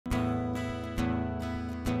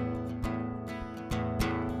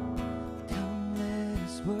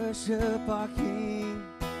worship our King.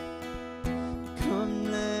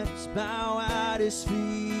 Come, let's bow at his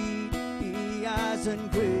feet. He has done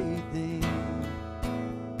great things.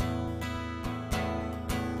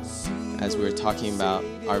 As we were talking about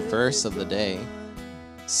our verse of the day,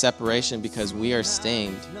 separation because we are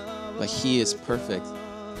stained, but he is perfect,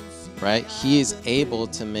 right? He is able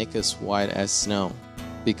to make us white as snow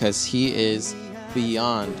because he is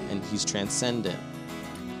beyond and he's transcendent.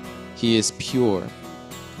 He is pure.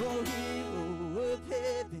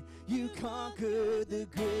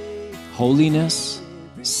 Holiness,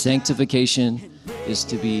 sanctification is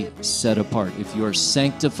to be set apart. If you are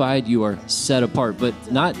sanctified, you are set apart, but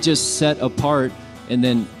not just set apart and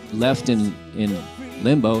then left in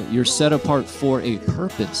limbo. You're set apart for a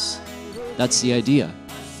purpose. That's the idea.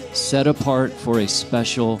 Set apart for a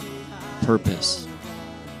special purpose.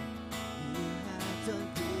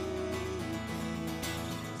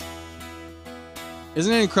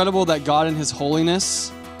 Isn't it incredible that God in his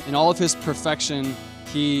holiness, in all of his perfection,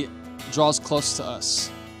 he draws close to us,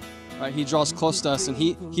 right? He draws close to us, and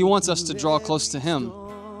he wants us to draw close to him.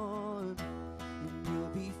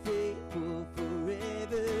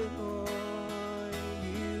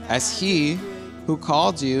 As he who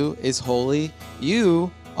called you is holy,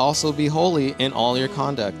 you also be holy in all your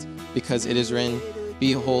conduct, because it is written,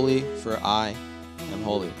 be holy, for I am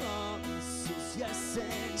holy.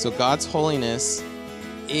 So God's holiness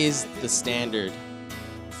is the standard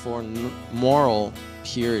for moral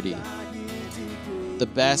purity. The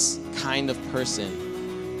best kind of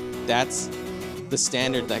person. That's the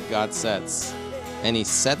standard that God sets. And he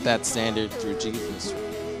set that standard through Jesus.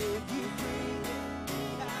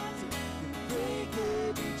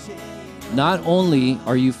 Not only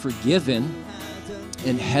are you forgiven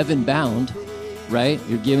and heaven bound, right?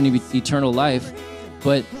 You're given eternal life,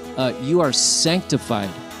 but you are sanctified,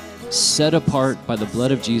 set apart by the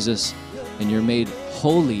blood of Jesus, and you're made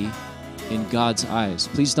holy in God's eyes.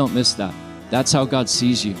 Please don't miss that. That's how God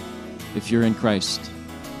sees you if you're in Christ.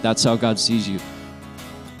 That's how God sees you.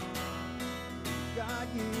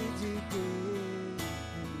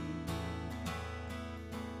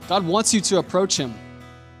 God wants you to approach him.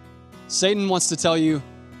 Satan wants to tell you,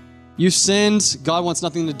 you sinned, God wants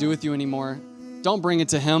nothing to do with you anymore. Don't bring it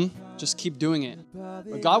to him, just keep doing it.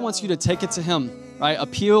 But God wants you to take it to him, right?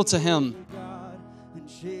 Appeal to him.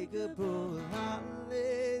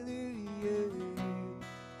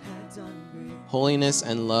 Holiness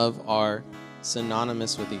and love are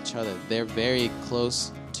synonymous with each other. They're very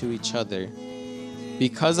close to each other.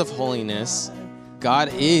 Because of holiness,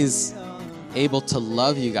 God is able to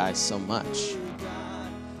love you guys so much.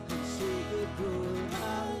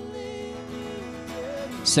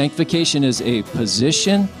 Sanctification is a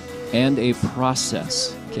position and a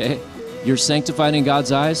process, okay? You're sanctified in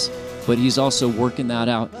God's eyes, but he's also working that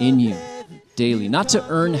out in you daily. Not to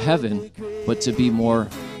earn heaven, but to be more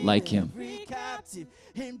like him.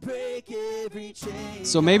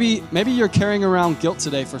 So maybe you're carrying around guilt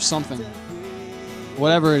today for something,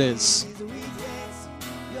 whatever it is.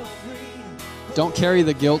 Don't carry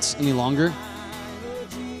the guilt any longer.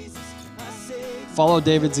 Follow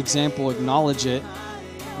David's example, acknowledge it,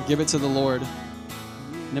 and give it to the Lord.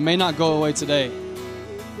 And it may not go away today,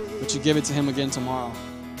 but you give it to him again tomorrow.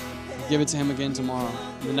 You give it to him again tomorrow,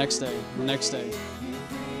 the next day,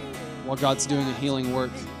 while God's doing a healing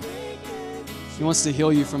work. He wants to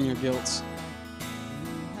heal you from your guilt.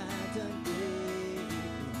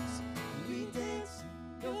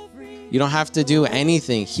 You don't have to do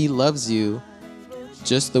anything. He loves you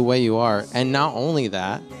just the way you are. And not only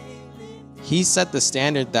that, he set the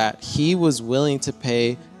standard that he was willing to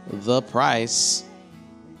pay the price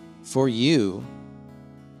for you,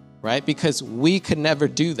 right? Because we could never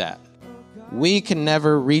do that. We can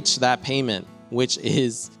never reach that payment, which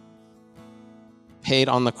is paid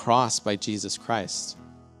on the cross by Jesus Christ.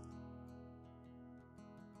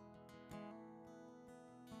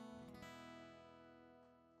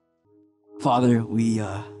 Father, we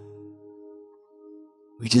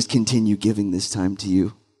just continue giving this time to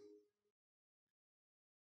you.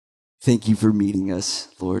 Thank you for meeting us,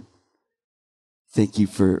 Lord. Thank you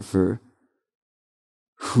for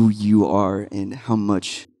who you are and how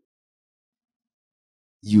much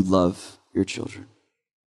you love your children.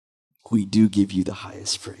 We do give you the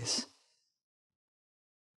highest praise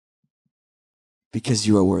because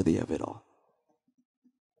you are worthy of it all.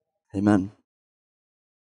 Amen.